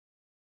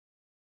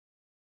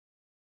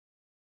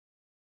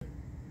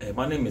Hey,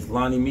 my name is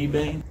Lonnie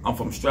Meebane. I'm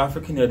from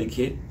Stratford,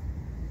 Connecticut.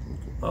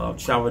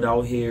 Traveled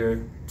out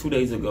here 2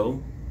 days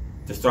ago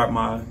to start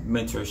my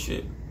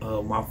mentorship.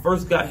 When I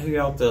first got here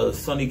out to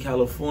sunny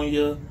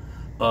California,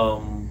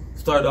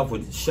 started off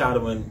with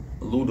shadowing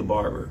Lou the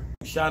Barber.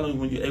 Shadowing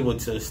when you're able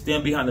to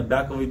stand behind the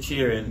back of a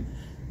chair and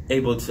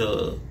able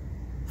to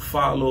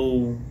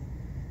follow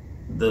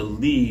the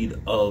lead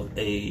of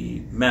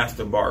a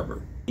master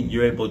barber.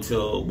 You're able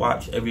to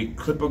watch every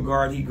clipper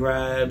guard he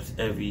grabs,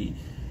 every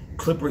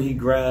clipper he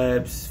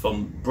grabs,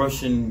 from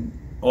brushing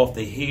off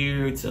the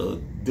hair to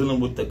dealing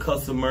with the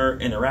customer,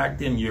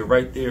 interacting. You're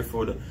right there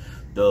for in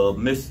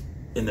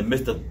the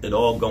midst of it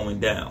all going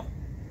down.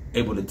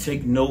 Able to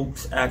take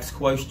notes, ask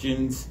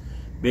questions,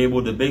 be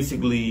able to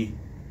basically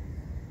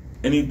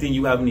anything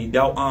you have any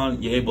doubt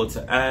on, you're able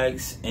to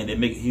ask, and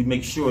he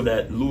makes sure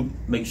that Lou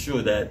makes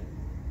sure that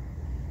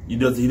he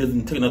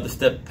doesn't take another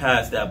step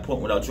past that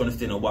point without you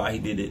understanding why he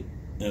did it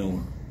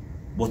and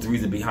what's the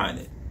reason behind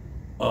it.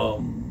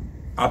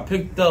 I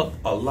picked up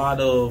a lot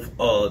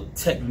of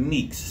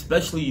techniques,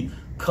 especially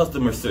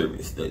customer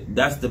service.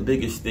 That's the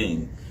biggest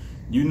thing.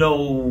 You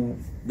know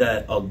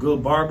that a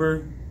good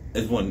barber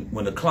is when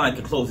the client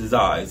can close his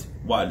eyes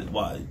while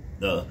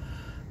the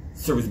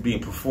service is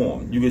being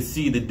performed. You can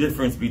see the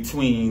difference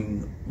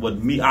between what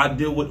I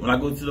deal with when I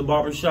go to the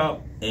barber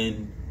shop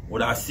and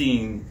what I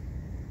seen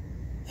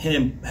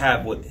him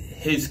have with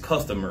his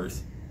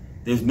customers.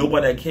 There's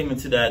nobody that came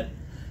into that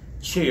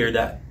chair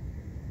that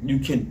you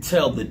can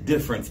tell the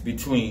difference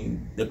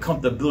between the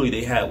comfortability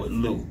they had with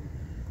Lou.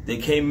 They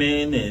came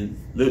in and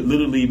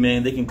literally,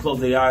 man, they can close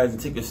their eyes and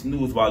take a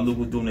snooze while Lou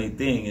was doing their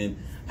thing. And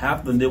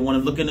half of them didn't want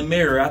to look in the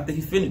mirror after he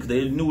finished because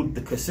they knew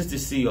the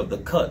consistency of the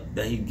cut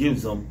that he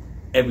gives them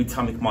every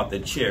time they come out the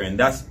chair. And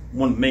that's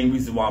one of the main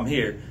reasons why I'm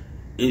here,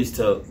 is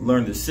to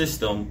learn the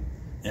system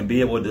and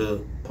be able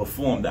to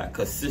perform that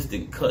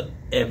consistent cut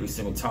every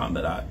single time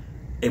that I'm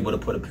able to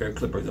put a pair of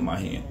clippers in my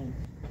hand.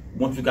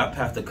 Once we got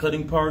past the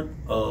cutting part,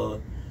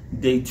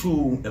 day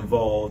 2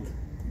 involved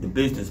the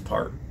business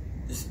part.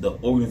 It's the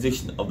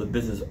organization of the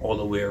business all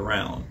the way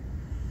around.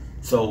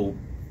 So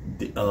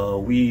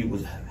we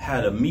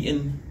had a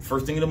meeting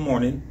first thing in the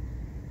morning,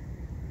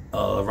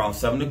 around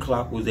 7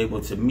 o'clock. We was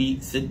able to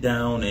meet, sit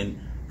down, and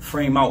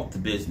frame out the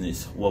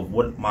business,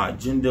 what my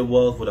agenda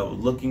was, what I was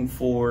looking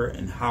for,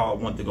 and how I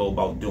want to go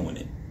about doing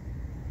it.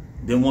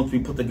 Then once we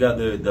put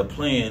together the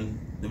plan,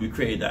 then we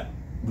created that.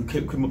 We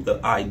came up with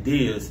the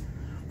ideas.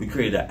 We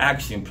created an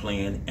action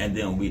plan, and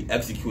then we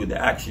executed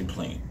the action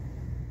plan.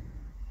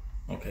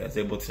 Okay, I was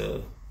able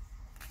to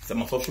set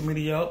my social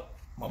media up,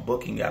 my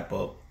booking app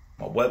up,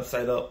 my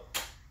website up,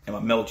 and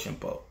my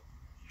MailChimp up.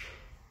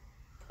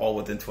 All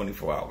within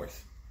 24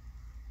 hours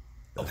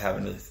of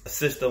having a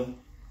system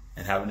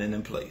and having it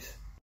in place.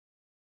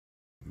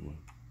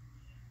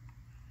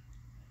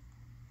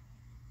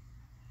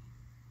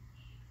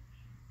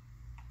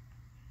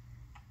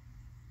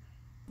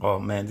 Oh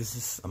man, this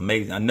is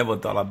amazing. I never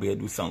thought I'd be able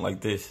to do something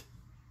like this.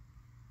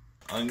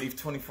 Underneath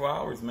 24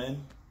 hours,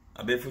 man.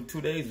 I've been for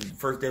 2 days. The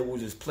first day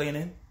was just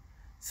planning.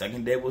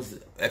 Second day was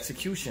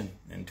execution.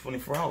 In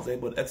 24 hours,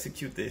 able to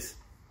execute this.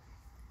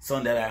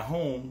 Something that at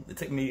home, it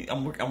took me,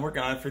 I'm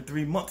working on it for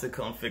 3 months to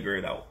come figure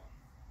it out.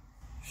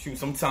 Shoot,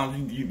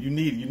 sometimes you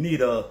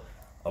need a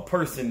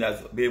person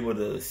that's be able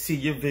to see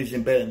your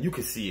vision better than you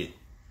can see it.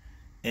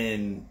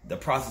 And the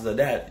process of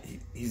that,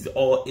 he's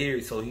all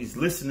ears, so he's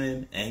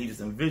listening and he's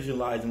just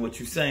visualizing what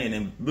you're saying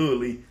and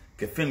literally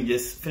can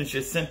finish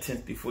your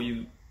sentence before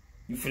you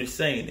finish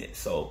saying it.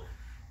 So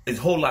it's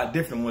a whole lot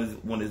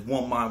different when it's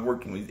one mind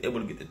working. When he's able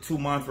to get the 2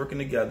 minds working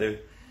together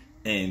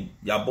and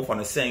y'all both on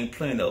the same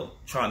plane of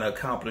trying to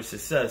accomplish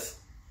success.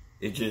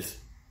 It just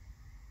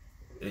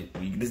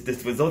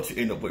this result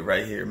you end up with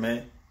right here,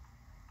 man.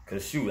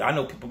 Cause shoot, I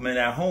know people, man,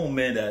 at home,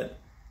 man, that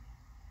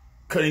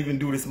couldn't even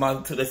do this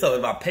to themselves.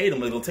 If I paid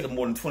them, it'll take them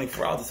more than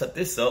 24 hours to set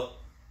this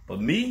up.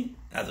 But me,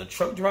 as a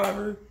truck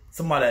driver,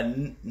 somebody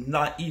that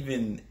not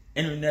even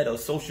internet or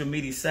social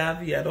media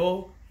savvy at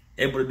all,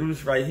 able to do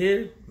this right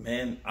here,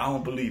 man, I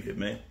don't believe it,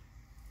 man.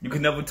 You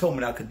could never tell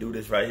me I could do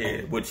this right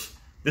here, which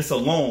this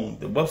alone,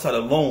 the website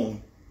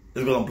alone,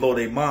 is gonna blow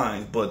their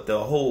minds. But the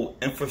whole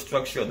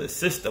infrastructure of the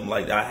system,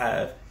 like I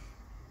have,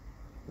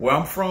 where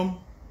I'm from,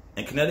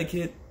 in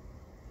Connecticut,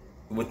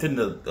 within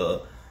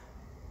the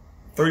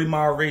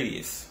 30-mile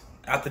radius,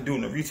 after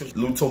doing the research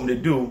Lou told me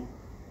to do,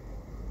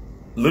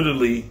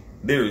 literally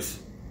there's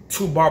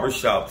 2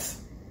 barbershops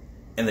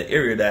in the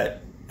area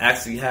that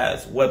actually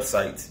has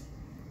websites,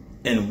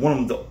 and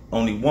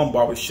only one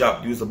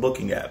barbershop uses a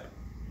booking app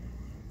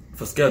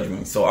for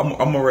scheduling. So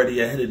I'm already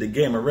ahead of the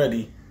game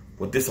already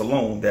with this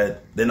alone,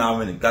 that they're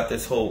not even got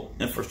this whole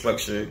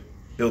infrastructure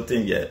built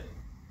in yet.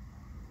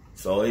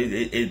 So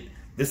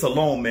this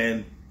alone,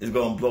 man, is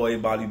gonna blow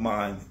everybody's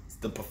mind. It's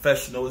the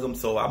professionalism.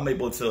 So I'm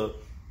able to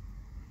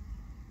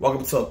walk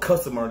up to a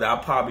customer that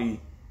I probably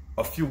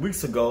a few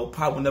weeks ago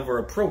probably would never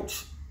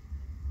approach,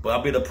 but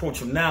I'll be able to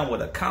approach him now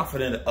with a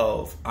confidence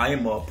of I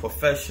am a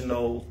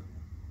professional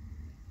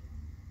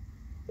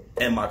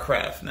in my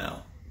craft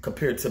now,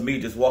 compared to me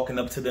just walking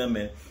up to them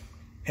and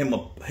hand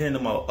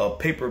him a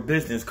paper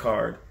business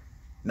card.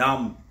 Now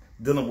I'm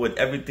dealing with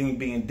everything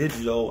being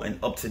digital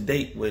and up to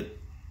date with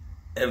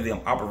everything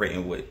I'm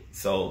operating with.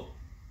 So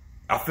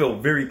I feel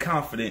very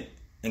confident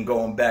in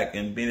going back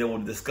and being able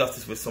to discuss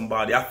this with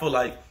somebody. I feel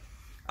like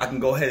I can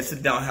go ahead and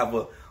sit down and have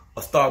a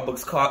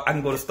Starbucks card. I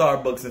can go to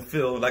Starbucks and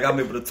feel like I'm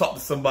able to talk to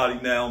somebody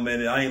now, man.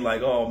 And I ain't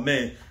like, oh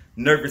man,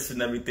 nervous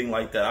and everything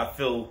like that. I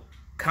feel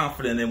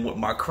confident in with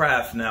my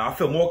craft now. I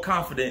feel more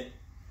confident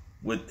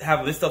with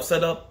having this stuff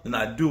set up than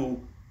I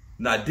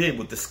did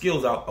with the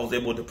skills I was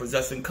able to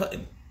possess in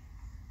cutting.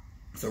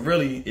 So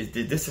really,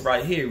 this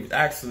right here is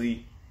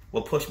actually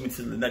what pushed me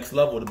to the next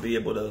level, to be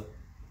able to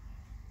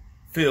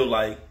feel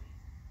like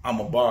I'm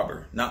a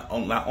barber, not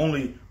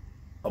only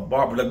a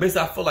barber. Like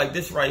basically, I feel like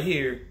this right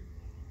here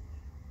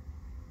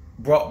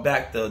brought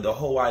back the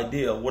whole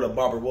idea of what a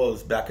barber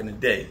was back in the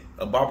day.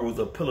 A barber was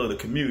a pillar of the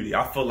community.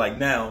 I feel like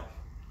now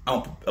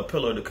I'm a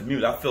pillar of the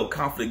community. I feel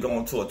confident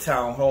going to a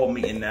town hall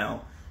meeting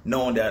now,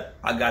 knowing that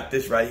I got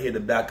this right here to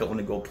back up when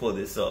to go pull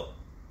this up.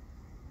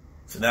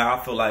 So now I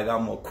feel like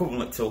I'm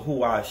equivalent to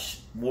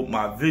what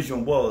my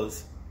vision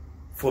was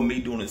for me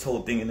doing this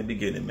whole thing in the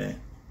beginning,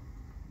 man.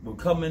 We're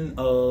coming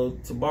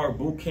to Barber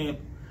Boot Camp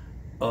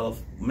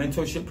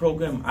mentorship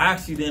program. I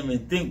actually didn't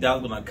even think that I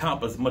was going to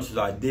accomplish as much as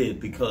I did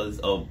because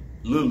of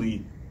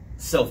literally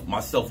my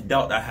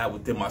self-doubt I had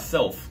within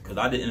myself, because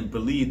I didn't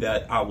believe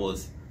that I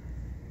was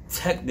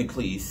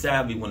technically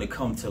savvy when it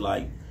comes to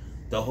like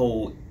the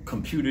whole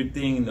computer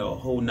thing, the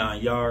whole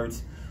 9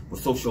 yards with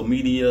social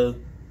media.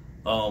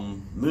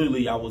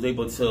 Literally I was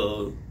able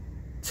to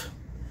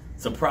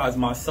surprise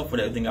myself with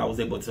everything I was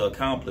able to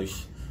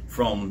accomplish,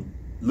 from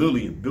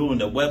literally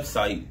building a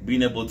website,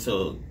 being able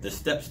to, the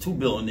steps to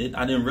building it.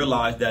 I didn't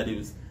realize that it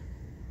was,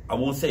 I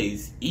won't say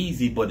it's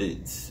easy, but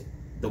it's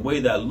the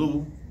way that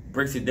Lou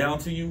breaks it down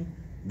to you.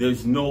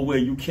 There's no way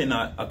you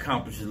cannot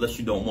accomplish it unless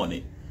you don't want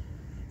it.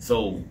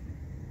 So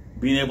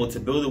being able to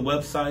build a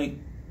website,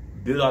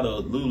 build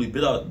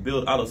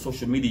out a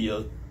social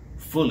media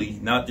fully,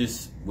 not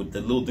just with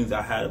the little things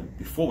I had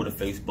before with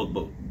the Facebook,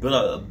 but build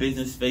out a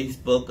business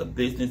Facebook, a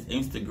business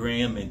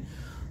Instagram, and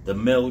the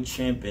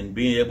MailChimp, and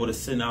being able to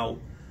send out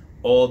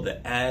all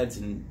the ads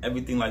and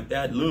everything like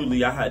that.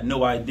 Literally, I had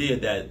no idea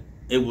that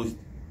it was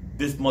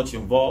this much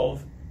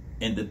involved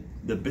in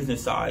the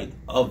business side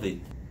of it.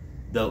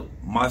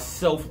 My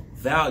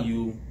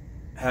self-value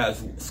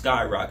has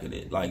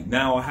skyrocketed. Like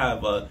now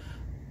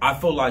I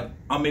feel like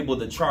I'm able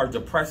to charge the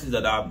prices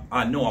that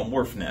I know I'm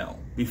worth now.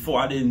 Before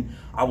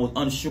I was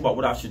unsure about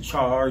what I should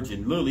charge,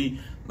 and literally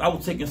I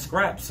was taking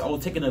scraps. I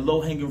was taking the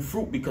low-hanging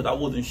fruit because I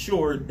wasn't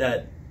sure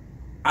that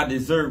I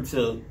deserved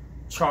to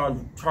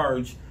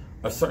charge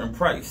a certain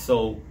price.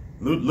 So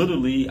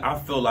literally, I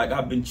feel like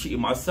I've been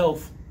cheating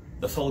myself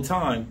this whole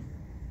time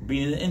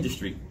being in the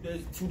industry.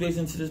 2 days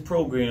into this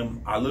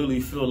program, I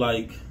literally feel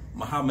like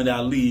Muhammad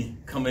Ali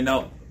coming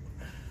out,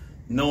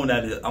 knowing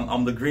that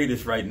I'm the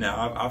greatest right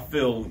now. I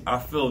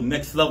feel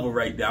next level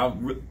right now.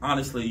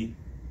 Honestly,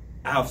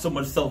 I have so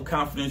much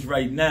self-confidence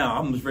right now.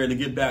 I'm just ready to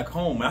get back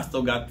home. I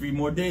still got 3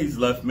 more days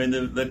left, man,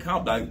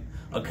 to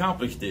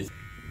accomplish this.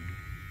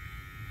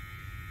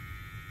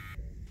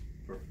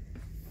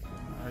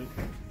 Alright.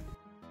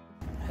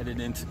 Headed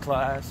into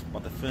class,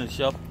 about to finish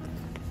up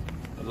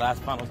the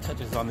last final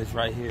touches on this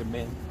right here,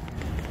 man.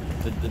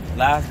 The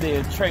last day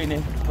of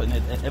training, putting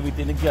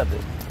everything together.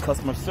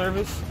 Customer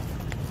service,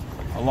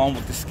 along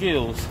with the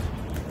skills,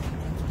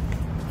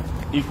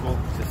 equal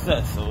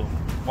success. So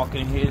walk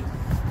in here,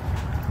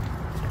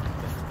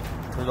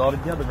 put it all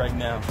together right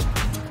now.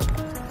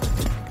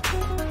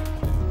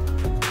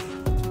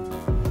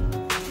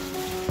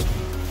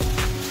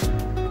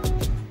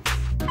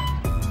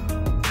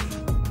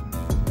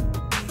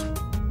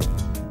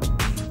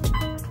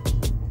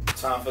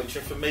 Time for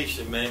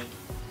transformation, man.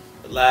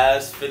 The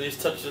last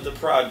finished touch of the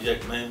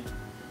project, man.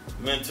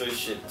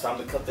 Mentorship. Time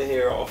to cut the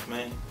hair off,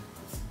 man.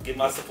 Get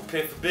myself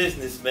prepared for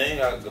business,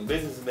 man. I'm a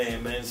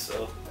businessman, man.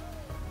 So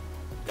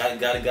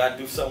gotta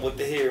do something with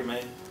the hair,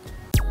 man.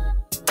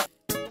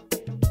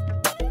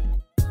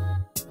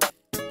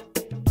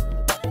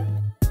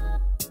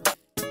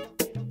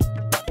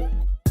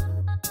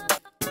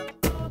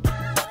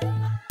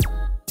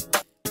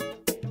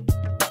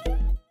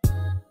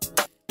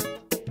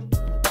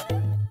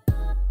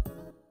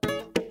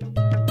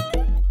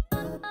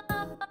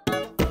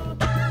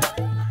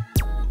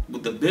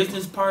 The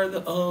business part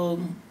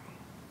of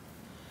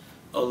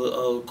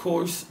the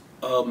course,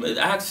 it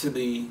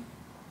actually,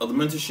 of the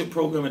mentorship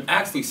program, it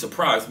actually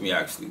surprised me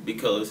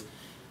because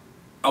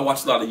I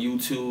watch a lot of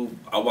YouTube.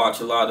 I watch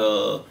a lot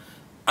of,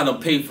 I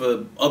don't pay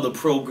for other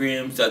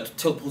programs that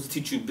supposed to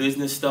teach you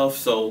business stuff.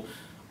 So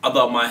I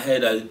thought in my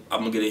head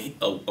I'm gonna get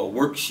a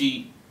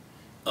worksheet,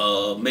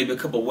 maybe a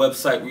couple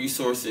website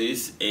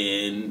resources,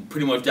 and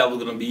pretty much that was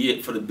gonna be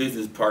it for the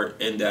business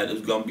part, and that it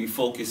was gonna be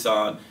focused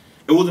on.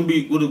 It wasn't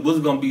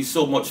going to be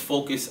so much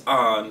focus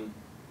on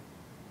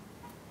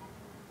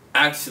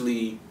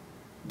actually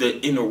the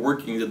inner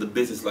workings of the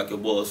business, like it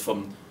was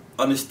from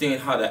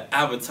understand how to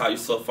advertise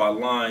yourself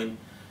online,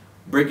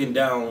 breaking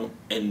down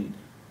and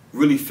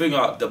really figure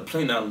out the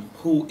plan on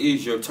who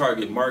is your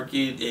target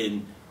market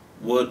and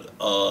what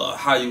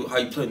how you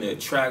plan to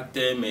attract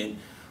them, and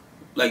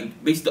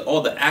like basically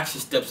all the action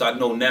steps I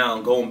know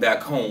now going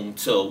back home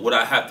to what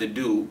I have to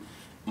do,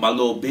 my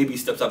little baby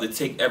steps I have to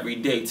take every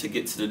day to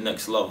get to the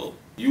next level.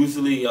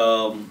 Usually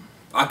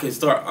I can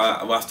start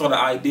when I start an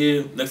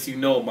idea, next thing you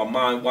know my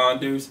mind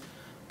wanders.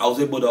 I was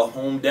able to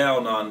hone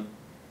down on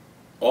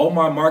all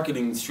my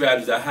marketing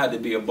strategies I had to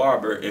be a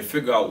barber and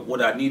figure out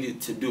what I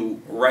needed to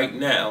do right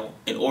now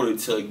in order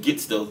to get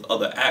to those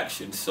other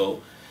actions.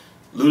 So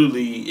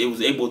literally it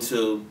was able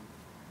to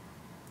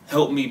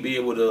help me be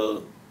able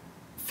to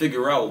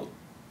figure out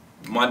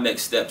my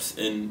next steps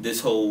in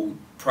this whole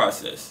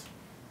process.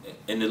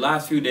 In the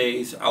last few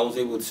days I was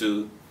able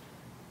to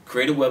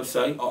create a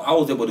website. I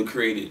was able to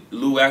create it.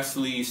 Lou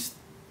actually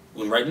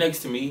was right next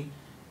to me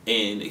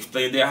and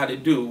explained there how to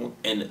do,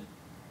 and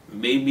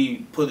made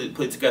me put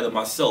it together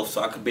myself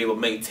so I could be able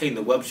to maintain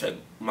the website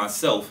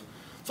myself,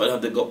 so I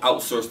didn't have to go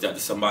outsource that to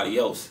somebody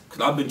else. Because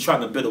I've been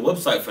trying to build a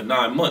website for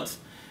 9 months,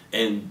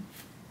 and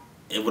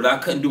what I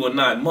couldn't do in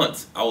 9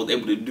 months, I was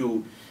able to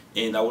do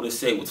in, I would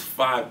say it was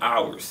 5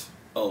 hours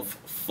of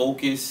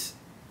focus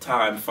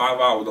time. 5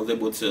 hours I was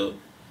able to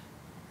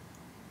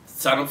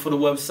sign up for the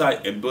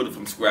website and build it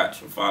from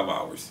scratch in 5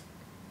 hours.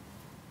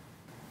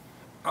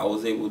 I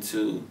was able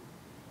to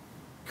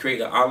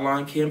create an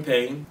online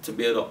campaign to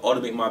be able to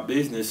automate my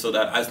business so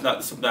that it's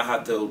not something I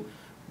have to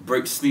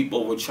break sleep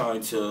over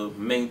trying to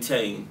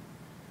maintain.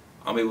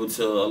 I'm able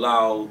to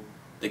allow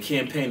the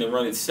campaign to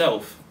run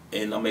itself,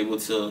 and I'm able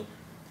to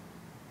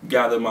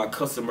gather my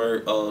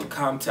customer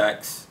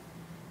contacts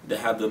to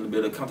have them to be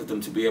able to contact them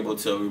to be able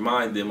to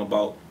remind them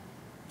about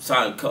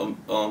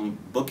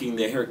booking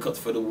their haircuts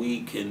for the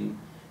week and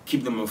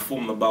keep them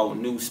informed about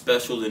new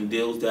specials and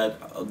deals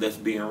that's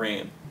being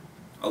ran.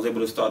 I was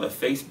able to start a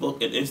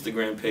Facebook and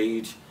Instagram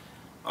page.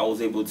 I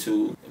was able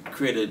to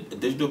create a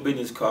digital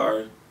business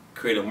card,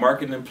 create a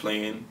marketing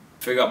plan,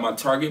 figure out my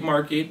target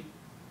market,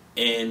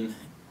 and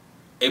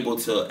able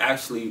to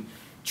actually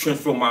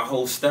transform my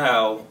whole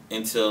style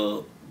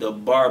into the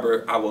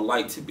barber I would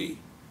like to be.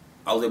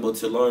 I was able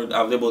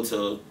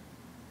to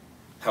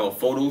have a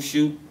photo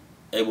shoot,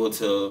 able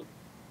to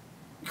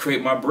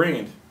create my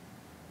brand.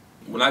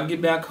 When I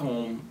get back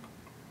home,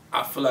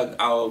 I feel like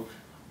I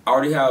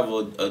already have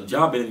a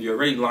job interview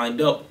already lined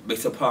up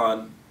based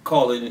upon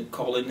calling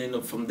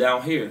in from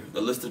down here, the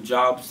list of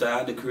jobs that I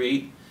had to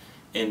create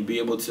and be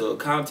able to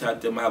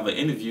contact them. I have an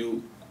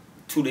interview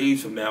 2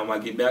 days from now when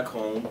I get back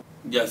home.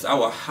 Yes, I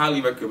would highly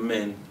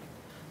recommend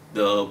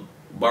the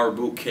Barber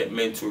Bootcamp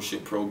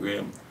Mentorship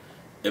program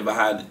if I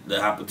had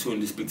the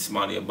opportunity to speak to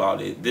somebody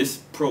about it. This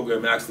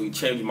program actually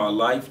changed my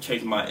life,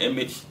 changed my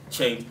image,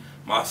 changed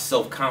my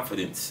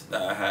self-confidence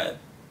that I had.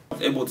 I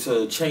was able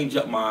to change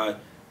up my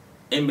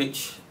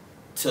image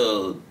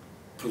to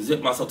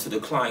present myself to the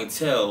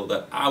clientele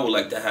that I would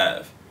like to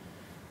have.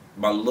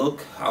 My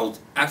look, I was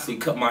actually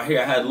cut my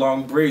hair. I had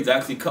long braids. I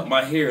actually cut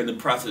my hair in the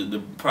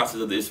process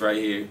of this right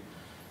here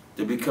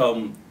to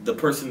become the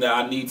person that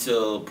I need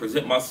to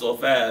present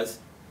myself as,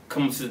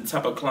 coming to the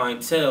type of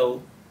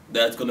clientele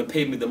that's going to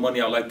pay me the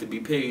money I like to be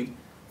paid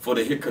for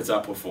the haircuts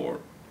I perform.